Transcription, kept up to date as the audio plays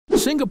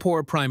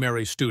Singapore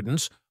primary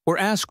students were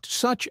asked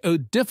such a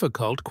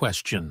difficult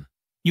question.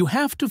 You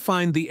have to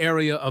find the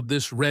area of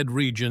this red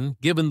region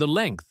given the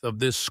length of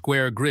this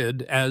square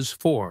grid as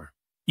 4.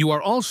 You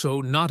are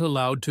also not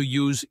allowed to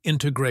use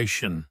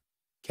integration.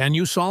 Can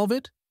you solve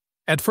it?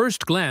 At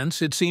first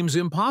glance, it seems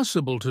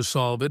impossible to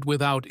solve it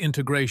without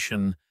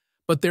integration,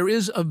 but there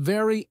is a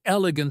very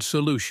elegant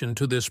solution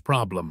to this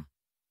problem.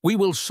 We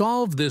will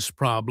solve this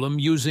problem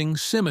using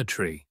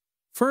symmetry.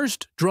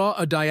 First, draw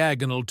a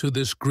diagonal to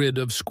this grid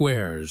of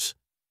squares.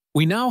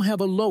 We now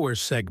have a lower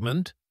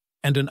segment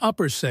and an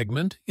upper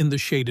segment in the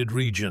shaded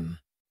region.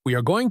 We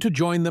are going to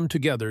join them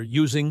together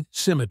using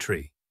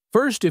symmetry.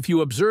 First, if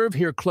you observe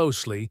here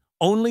closely,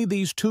 only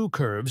these two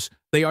curves,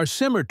 they are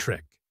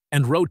symmetric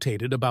and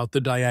rotated about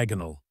the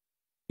diagonal.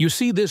 You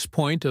see this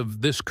point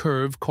of this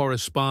curve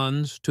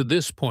corresponds to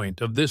this point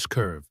of this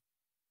curve.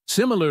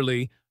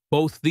 Similarly,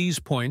 both these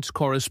points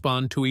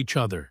correspond to each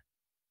other.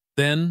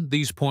 Then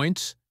these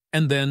points,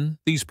 and then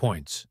these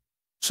points.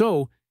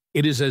 So,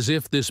 it is as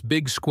if this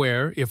big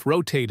square, if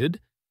rotated,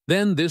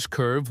 then this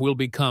curve will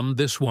become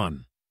this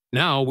one.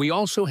 Now we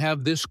also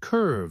have this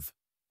curve.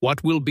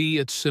 What will be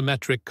its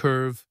symmetric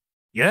curve?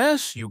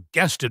 Yes, you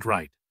guessed it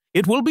right.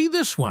 It will be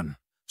this one.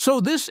 So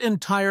this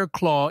entire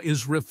claw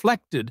is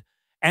reflected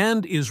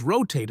and is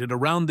rotated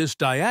around this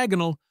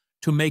diagonal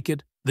to make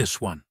it this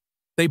one.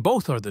 They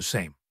both are the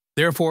same.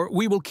 Therefore,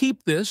 we will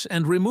keep this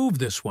and remove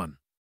this one.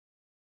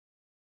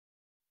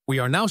 We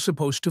are now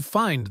supposed to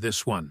find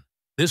this one.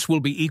 This will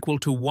be equal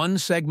to one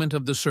segment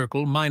of the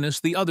circle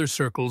minus the other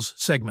circle's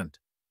segment.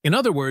 In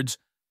other words,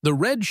 the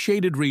red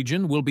shaded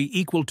region will be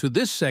equal to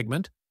this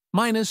segment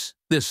minus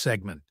this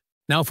segment.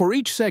 Now for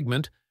each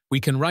segment, we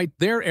can write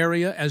their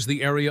area as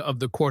the area of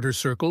the quarter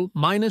circle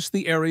minus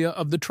the area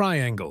of the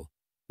triangle.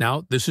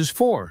 Now this is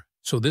 4,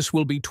 so this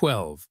will be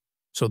 12.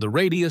 So the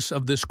radius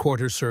of this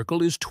quarter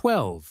circle is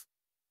 12.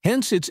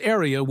 Hence its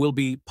area will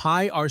be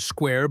pi r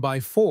squared by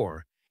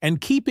 4, and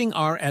keeping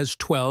r as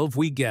 12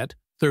 we get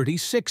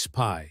 36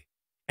 pi.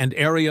 And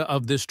area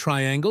of this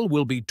triangle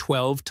will be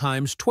 12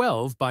 times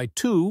 12 by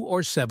 2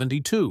 or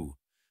 72.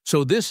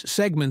 So this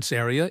segment's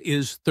area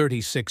is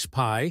 36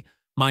 pi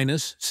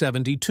minus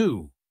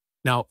 72.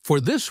 Now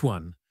for this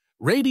one,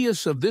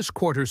 radius of this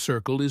quarter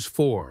circle is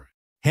 4.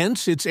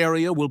 Hence its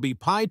area will be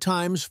pi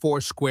times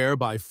 4 squared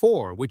by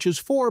 4, which is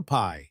 4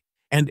 pi.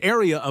 And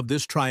area of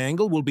this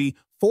triangle will be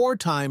 4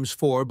 times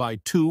 4 by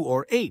 2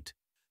 or 8.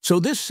 So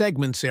this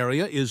segment's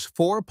area is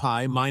 4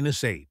 pi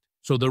minus 8.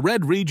 So the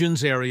red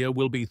region's area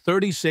will be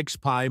 36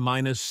 pi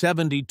minus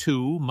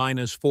 72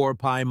 minus 4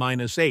 pi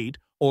minus 8,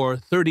 or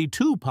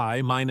 32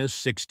 pi minus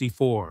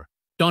 64.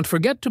 Don't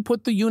forget to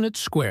put the unit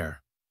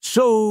square.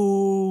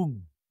 So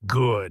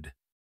good.